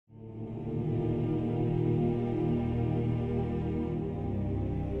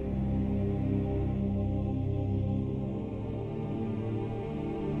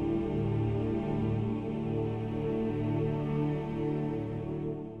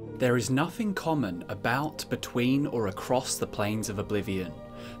There is nothing common about, between, or across the planes of Oblivion.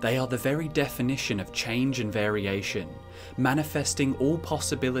 They are the very definition of change and variation, manifesting all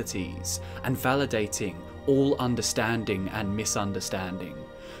possibilities and validating all understanding and misunderstanding.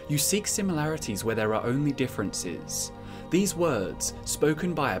 You seek similarities where there are only differences. These words,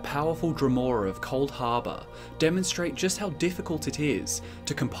 spoken by a powerful Dremora of Cold Harbour, demonstrate just how difficult it is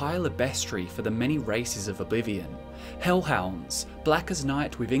to compile a bestiary for the many races of Oblivion. Hellhounds, black as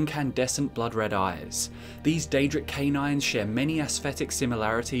night with incandescent blood-red eyes. These Daedric canines share many aesthetic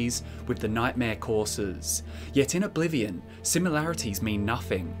similarities with the Nightmare Coursers. Yet in Oblivion, similarities mean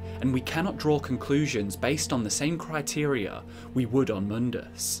nothing, and we cannot draw conclusions based on the same criteria we would on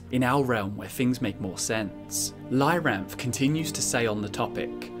Mundus, in our realm where things make more sense. Lyranth continues to say on the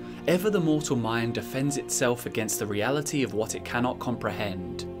topic, "Ever the mortal mind defends itself against the reality of what it cannot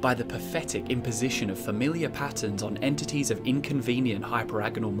comprehend, by the pathetic imposition of familiar patterns on entities of inconvenient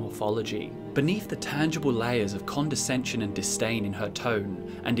hyperagonal morphology." Beneath the tangible layers of condescension and disdain in her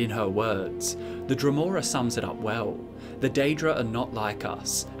tone and in her words, the Dremora sums it up well. The Daedra are not like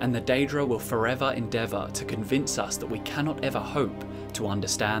us, and the Daedra will forever endeavour to convince us that we cannot ever hope to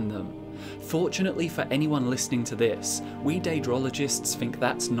understand them. Fortunately for anyone listening to this, we Daedrologists think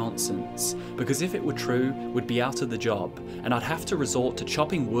that's nonsense, because if it were true, we'd be out of the job, and I'd have to resort to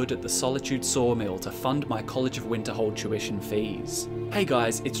chopping wood at the Solitude Sawmill to fund my College of Winterhold tuition fees. Hey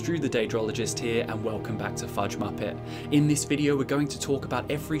guys, it's Drew the Daedrologist here, and welcome back to FudgeMuppet. In this video we're going to talk about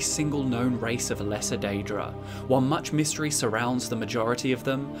every single known race of Lesser Daedra. While much mystery surrounds the majority of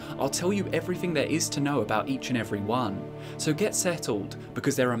them, I'll tell you everything there is to know about each and every one. So get settled,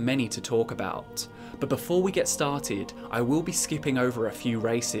 because there are many to talk about. But before we get started, I will be skipping over a few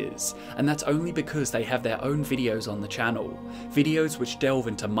races, and that's only because they have their own videos on the channel, videos which delve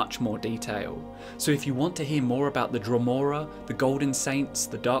into much more detail. So if you want to hear more about the Dremora, the Golden Saints,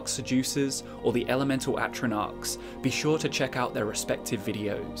 the Dark Seducers, or the Elemental Atronachs, be sure to check out their respective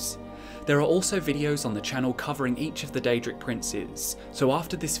videos. There are also videos on the channel covering each of the Daedric princes, so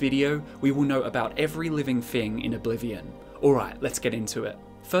after this video, we will know about every living thing in Oblivion. Alright, let's get into it.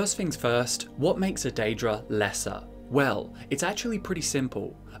 First things first, what makes a Daedra lesser? Well, it's actually pretty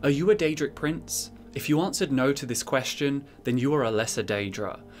simple. Are you a Daedric prince? If you answered no to this question, then you are a lesser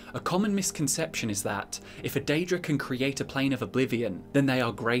Daedra. A common misconception is that, if a Daedra can create a plane of Oblivion, then they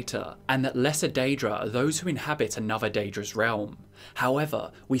are greater, and that lesser Daedra are those who inhabit another Daedra's realm.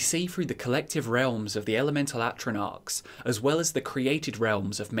 However, we see through the collective realms of the Elemental Atronachs, as well as the created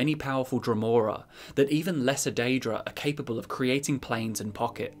realms of many powerful Dremora, that even lesser Daedra are capable of creating planes and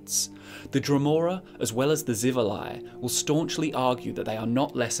pockets. The Dremora, as well as the Zivali, will staunchly argue that they are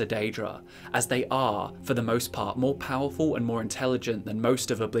not lesser Daedra, as they are, for the most part, more powerful and more intelligent than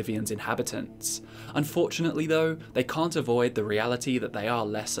most of Oblivion's inhabitants. Unfortunately though, they can't avoid the reality that they are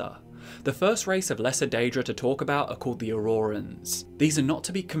lesser. The first race of Lesser Daedra to talk about are called the Aurorans. These are not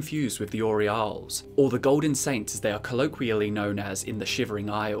to be confused with the Aureals, or the Golden Saints as they are colloquially known as in the Shivering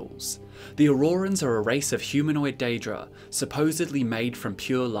Isles. The Aurorans are a race of humanoid Daedra, supposedly made from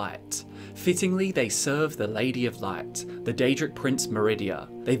pure light. Fittingly, they serve the Lady of Light, the Daedric Prince Meridia.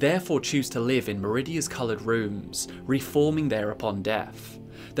 They therefore choose to live in Meridia's coloured rooms, reforming there upon death.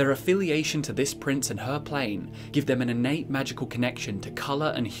 Their affiliation to this prince and her plane give them an innate magical connection to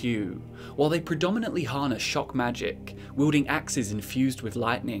colour and hue. While they predominantly harness shock magic, wielding axes infused with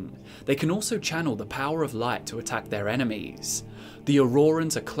lightning, they can also channel the power of light to attack their enemies. The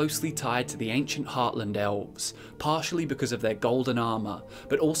Aurorans are closely tied to the ancient Heartland elves, partially because of their golden armour,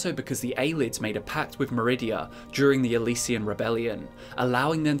 but also because the Aelids made a pact with Meridia during the Elysian Rebellion,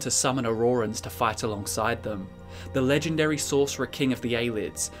 allowing them to summon Aurorans to fight alongside them. The legendary sorcerer king of the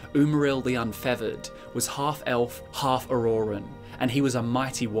Aelids, Umaril the Unfeathered, was half elf, half Auroran, and he was a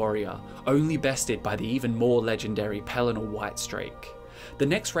mighty warrior, only bested by the even more legendary Pelennor Whitestrake. The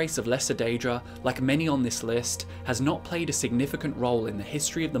next race of Lesser Daedra, like many on this list, has not played a significant role in the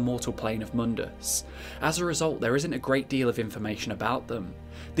history of the mortal plane of Mundus. As a result, there isn't a great deal of information about them.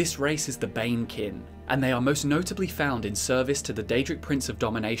 This race is the Banekin, and they are most notably found in service to the Daedric Prince of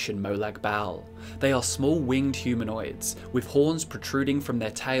Domination Molag Bal. They are small winged humanoids, with horns protruding from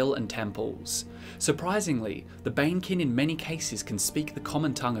their tail and temples. Surprisingly, the Banekin in many cases can speak the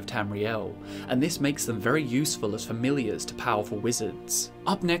common tongue of Tamriel, and this makes them very useful as familiars to powerful wizards.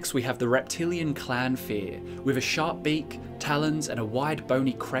 Up next we have the reptilian Clanfear, with a sharp beak, talons and a wide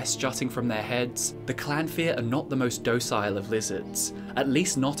bony crest jutting from their heads. The Clanfear are not the most docile of lizards, at least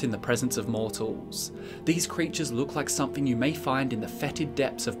least not in the presence of mortals. These creatures look like something you may find in the fetid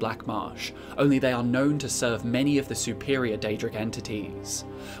depths of Blackmarsh, only they are known to serve many of the superior Daedric entities.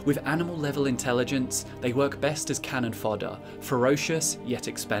 With animal level intelligence, they work best as cannon fodder, ferocious yet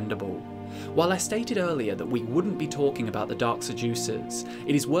expendable. While I stated earlier that we wouldn't be talking about the Dark Seducers,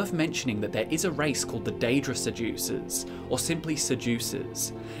 it is worth mentioning that there is a race called the Daedra Seducers, or simply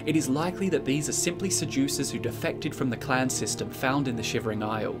Seducers. It is likely that these are simply Seducers who defected from the clan system found in the Shivering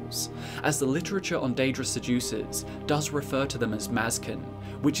Isles, as the literature on Daedra Seducers does refer to them as Mazken,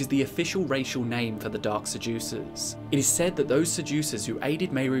 which is the official racial name for the Dark Seducers. It is said that those Seducers who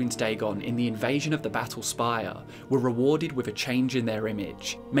aided Mehrunes Dagon in the invasion of the Battle Spire were rewarded with a change in their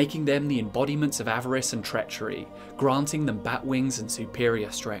image, making them the embodiments of avarice and treachery, granting them bat wings and superior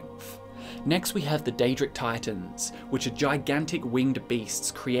strength. Next we have the Daedric Titans, which are gigantic winged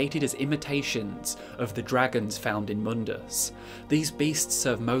beasts created as imitations of the dragons found in Mundus. These beasts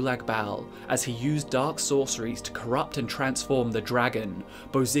serve Molag Bal, as he used dark sorceries to corrupt and transform the dragon,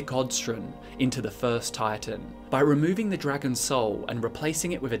 Bozik-Odstrun, into the first Titan. By removing the dragon's soul and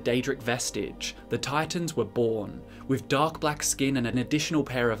replacing it with a Daedric vestige, the Titans were born. With dark black skin and an additional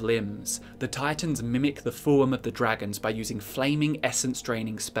pair of limbs, the Titans mimic the form of the dragons by using flaming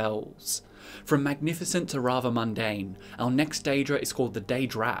essence-draining spells. From magnificent to rather mundane, our next Daedra is called the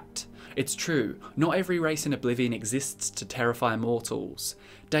Daedrat. It's true, not every race in Oblivion exists to terrify mortals.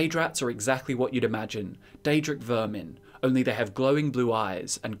 Daedrats are exactly what you'd imagine, Daedric vermin, only they have glowing blue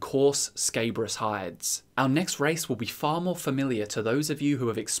eyes and coarse, scabrous hides. Our next race will be far more familiar to those of you who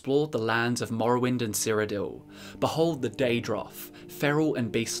have explored the lands of Morrowind and Cyrodiil. Behold the Daedroth, feral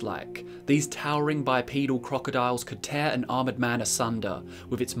and beast-like. These towering bipedal crocodiles could tear an armoured man asunder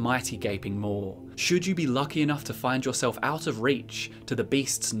with its mighty gaping maw. Should you be lucky enough to find yourself out of reach to the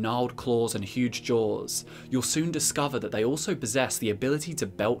beast's gnarled claws and huge jaws, you'll soon discover that they also possess the ability to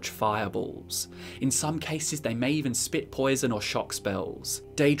belch fireballs. In some cases they may even spit poison or shock spells.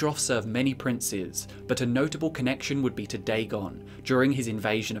 Daedroth serve many princes, but a notable connection would be to Dagon during his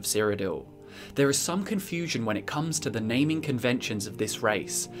invasion of Cyrodiil. There is some confusion when it comes to the naming conventions of this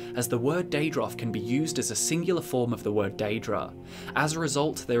race, as the word Daedroth can be used as a singular form of the word Daedra. As a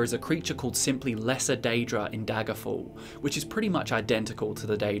result, there is a creature called simply Lesser Daedra in Daggerfall, which is pretty much identical to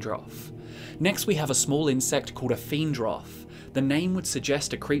the Daedroth. Next we have a small insect called a Fiendroth. The name would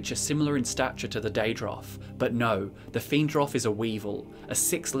suggest a creature similar in stature to the Daedroth, but no, the Fiendroth is a weevil, a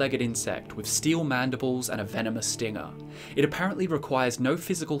six-legged insect with steel mandibles and a venomous stinger. It apparently requires no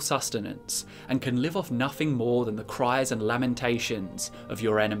physical sustenance, and can live off nothing more than the cries and lamentations of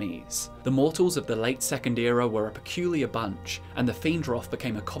your enemies. The mortals of the late Second Era were a peculiar bunch, and the Fiendroth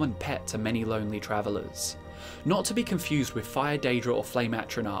became a common pet to many lonely travellers. Not to be confused with Fire Daedra or Flame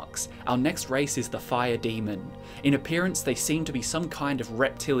Atronachs, our next race is the Fire Demon. In appearance they seem to be some kind of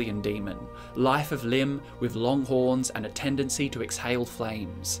reptilian demon, life of limb with long horns and a tendency to exhale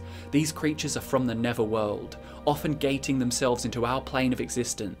flames. These creatures are from the Netherworld, often gating themselves into our plane of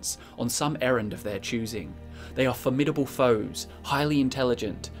existence on some errand of their choosing. They are formidable foes, highly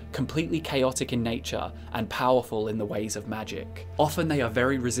intelligent, completely chaotic in nature, and powerful in the ways of magic. Often they are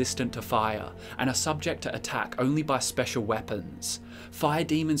very resistant to fire, and are subject to attack only by special weapons. Fire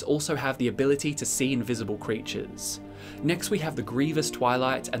demons also have the ability to see invisible creatures. Next we have the Grievous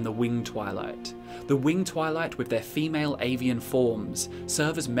Twilight and the Winged Twilight. The Winged Twilight with their female avian forms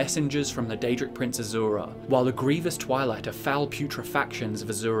serve as messengers from the Daedric Prince Azura, while the Grievous Twilight are foul putrefactions of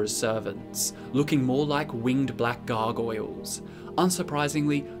Azura's servants, looking more like winged black gargoyles.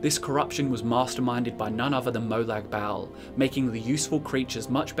 Unsurprisingly, this corruption was masterminded by none other than Molag Bal, making the useful creatures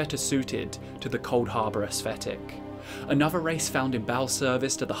much better suited to the Cold Harbour aesthetic. Another race found in Bal's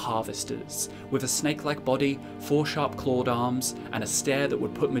service are the Harvesters, with a snake-like body, 4 sharp clawed arms, and a stare that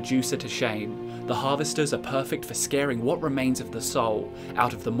would put Medusa to shame. The Harvesters are perfect for scaring what remains of the soul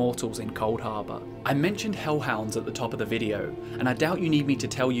out of the mortals in Cold Harbour. I mentioned Hellhounds at the top of the video, and I doubt you need me to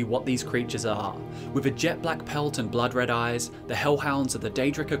tell you what these creatures are. With a jet black pelt and blood red eyes, the Hellhounds are the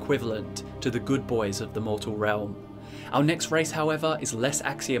Daedric equivalent to the good boys of the mortal realm. Our next race, however, is less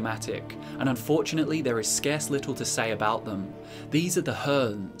axiomatic, and unfortunately there is scarce little to say about them. These are the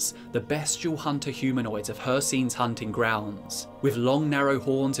Herns, the bestial hunter humanoids of Hircine's hunting grounds. With long narrow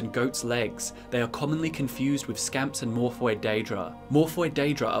horns and goat's legs, they are commonly confused with Scamps and Morphoid Daedra. Morphoid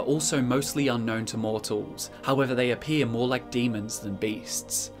Daedra are also mostly unknown to mortals, however they appear more like demons than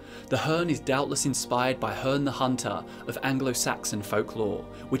beasts. The Hern is doubtless inspired by Hern the Hunter of Anglo-Saxon folklore,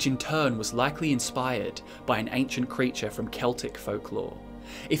 which in turn was likely inspired by an ancient creature from Celtic folklore.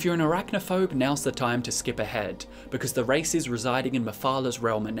 If you're an arachnophobe, now's the time to skip ahead, because the races residing in Mephala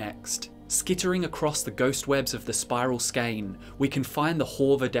realm are next. Skittering across the ghost webs of the spiral skein, we can find the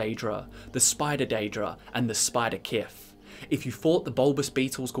Horva Daedra, the Spider Daedra, and the Spider Kith. If you thought the bulbous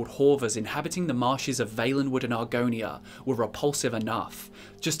beetles called Horvas inhabiting the marshes of Valenwood and Argonia were repulsive enough,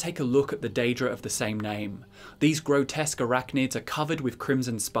 just take a look at the Daedra of the same name. These grotesque arachnids are covered with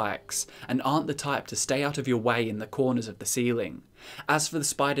crimson spikes, and aren't the type to stay out of your way in the corners of the ceiling. As for the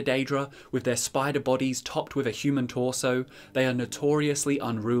Spider Daedra, with their spider bodies topped with a human torso, they are notoriously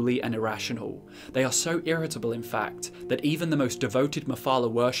unruly and irrational. They are so irritable, in fact, that even the most devoted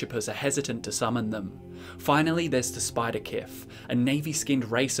Mephala worshippers are hesitant to summon them. Finally, there's the Spider Kith, a navy-skinned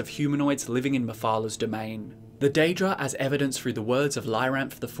race of humanoids living in Mephala's domain. The Daedra, as evidenced through the words of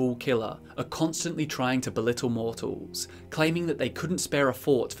Lyranth the Fool Killer, are constantly trying to belittle mortals, claiming that they couldn't spare a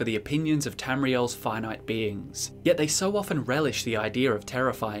thought for the opinions of Tamriel's finite beings. Yet they so often relish the idea of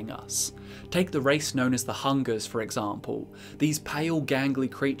terrifying us. Take the race known as the Hungers, for example. These pale,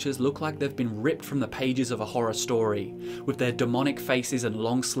 gangly creatures look like they've been ripped from the pages of a horror story, with their demonic faces and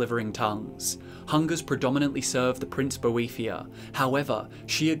long slithering tongues. Hungers predominantly serve the Prince Boethia. However,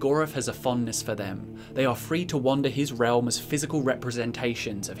 Sheogorath has a fondness for them. They are free to wander his realm as physical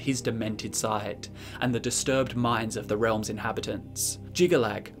representations of his demented side, and the disturbed minds of the realm's inhabitants.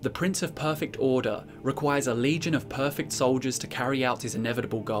 Jiggalag, the Prince of Perfect Order, requires a legion of perfect soldiers to carry out his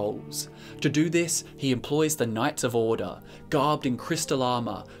inevitable goals. To do this, he employs the Knights of Order, garbed in crystal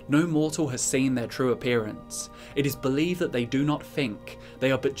armour. No mortal has seen their true appearance. It is believed that they do not think,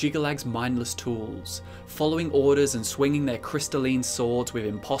 they are but Jiggalag's mindless tools, following orders and swinging their crystalline swords with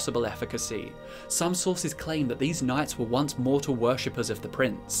impossible efficacy. Some sources claim that these knights were once mortal worshippers of the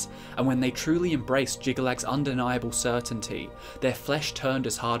prince, and when they truly embraced Jiggalag's undeniable certainty, their flesh turned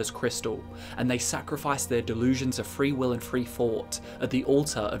as hard as crystal, and they sacrificed their delusions of free will and free thought at the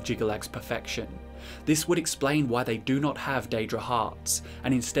altar of Jiggalag's perfection. This would explain why they do not have Daedra hearts,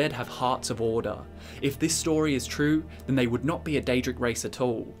 and instead have hearts of order. If this story is true, then they would not be a Daedric race at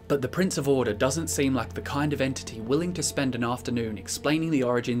all. But the Prince of Order doesn't seem like the kind of entity willing to spend an afternoon explaining the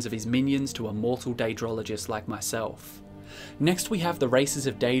origins of his minions to a mortal Daedrologist like myself. Next we have the races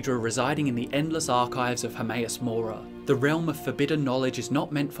of Daedra residing in the endless archives of Hermaeus Mora. The realm of forbidden knowledge is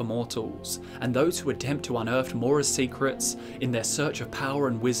not meant for mortals, and those who attempt to unearth Mora's secrets in their search of power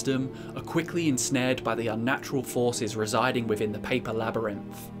and wisdom are quickly ensnared by the unnatural forces residing within the paper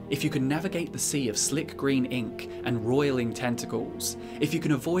labyrinth. If you can navigate the sea of slick green ink and roiling tentacles, if you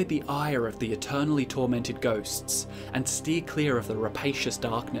can avoid the ire of the eternally tormented ghosts, and steer clear of the rapacious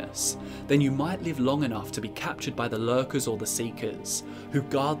darkness, then you might live long enough to be captured by the lurkers or the seekers, who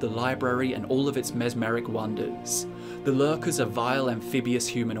guard the library and all of its mesmeric wonders. The lurkers are vile amphibious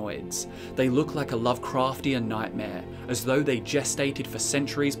humanoids. They look like a Lovecraftian nightmare, as though they gestated for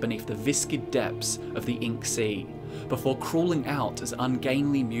centuries beneath the viscid depths of the ink sea, before crawling out as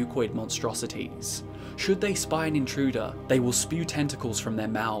ungainly mucoid monstrosities. Should they spy an intruder, they will spew tentacles from their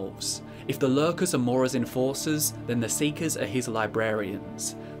mouths. If the lurkers are Mora's enforcers, then the seekers are his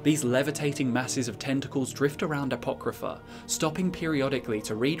librarians. These levitating masses of tentacles drift around Apocrypha, stopping periodically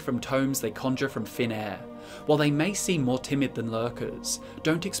to read from tomes they conjure from thin air. While they may seem more timid than lurkers,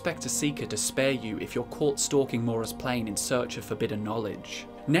 don't expect a seeker to spare you if you're caught stalking Mora's plane in search of forbidden knowledge.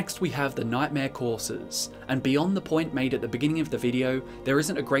 Next we have the Nightmare Coursers, and beyond the point made at the beginning of the video, there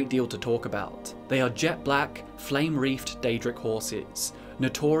isn't a great deal to talk about. They are jet black, flame-reefed Daedric horses,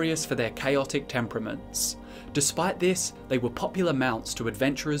 notorious for their chaotic temperaments. Despite this, they were popular mounts to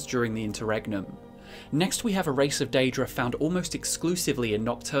adventurers during the interregnum. Next we have a race of Daedra found almost exclusively in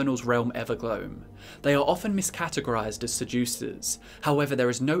Nocturnal's realm Evergloam. They are often miscategorized as seducers, however there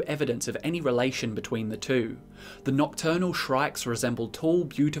is no evidence of any relation between the two. The Nocturnal Shrikes resemble tall,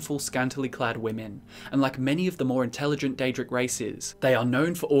 beautiful, scantily clad women, and like many of the more intelligent Daedric races, they are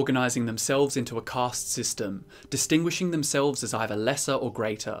known for organizing themselves into a caste system, distinguishing themselves as either lesser or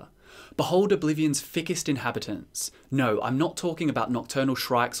greater. Behold Oblivion's thickest inhabitants. No, I'm not talking about Nocturnal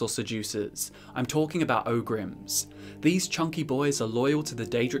Shrikes or Seducers, I'm talking about Ogrims. These chunky boys are loyal to the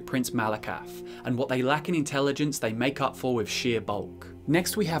Daedric Prince Malakath, and what they lack in intelligence they make up for with sheer bulk.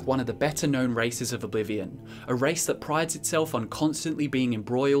 Next we have one of the better known races of Oblivion, a race that prides itself on constantly being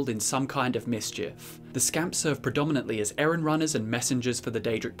embroiled in some kind of mischief. The Scamps serve predominantly as errand runners and messengers for the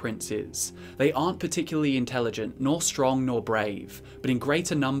Daedric princes. They aren't particularly intelligent, nor strong nor brave, but in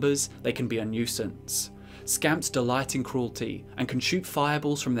greater numbers they can be a nuisance. Scamps delight in cruelty, and can shoot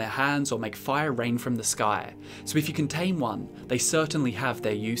fireballs from their hands or make fire rain from the sky, so if you can tame one, they certainly have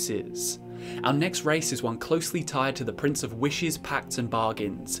their uses. Our next race is one closely tied to the Prince of Wishes, Pacts and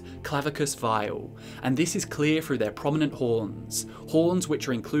Bargains, Clavicus Vile, and this is clear through their prominent horns which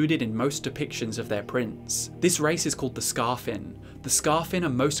are included in most depictions of their prince. This race is called the Scarfin. The Scarfin are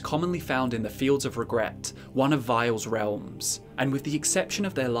most commonly found in the Fields of Regret, one of Vile's realms, and with the exception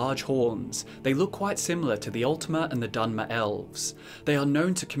of their large horns, they look quite similar to the Ultima and the Dunmer elves. They are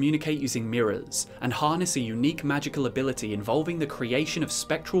known to communicate using mirrors, and harness a unique magical ability involving the creation of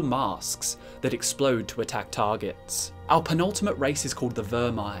spectral masks that explode to attack targets. Our penultimate race is called the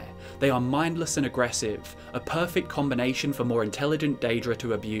Vermi. They are mindless and aggressive, a perfect combination for more intelligent Daedra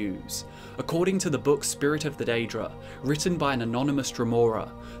to abuse. According to the book Spirit of the Daedra, written by an anonymous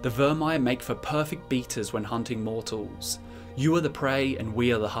Dremora, the Vermi make for perfect beaters when hunting mortals. You are the prey and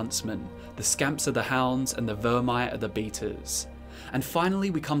we are the huntsmen, the scamps are the hounds and the Vermi are the beaters. And finally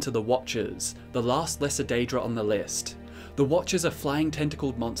we come to the Watchers, the last lesser Daedra on the list. The Watchers are flying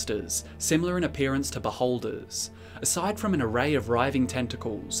tentacled monsters, similar in appearance to Beholders. Aside from an array of writhing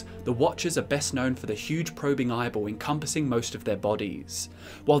tentacles, the Watchers are best known for the huge probing eyeball encompassing most of their bodies.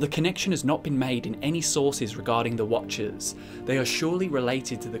 While the connection has not been made in any sources regarding the Watchers, they are surely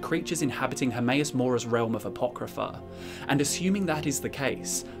related to the creatures inhabiting Hermaeus Mora's realm of Apocrypha, and assuming that is the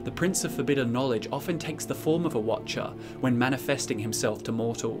case, the Prince of Forbidden Knowledge often takes the form of a Watcher when manifesting himself to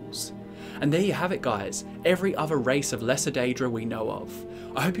mortals. And there you have it guys, every other race of lesser Daedra we know of.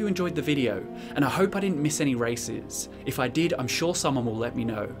 I hope you enjoyed the video, and I hope I didn't miss any races. If I did, I'm sure someone will let me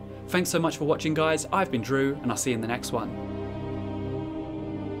know. Thanks so much for watching guys, I've been Drew, and I'll see you in the next one.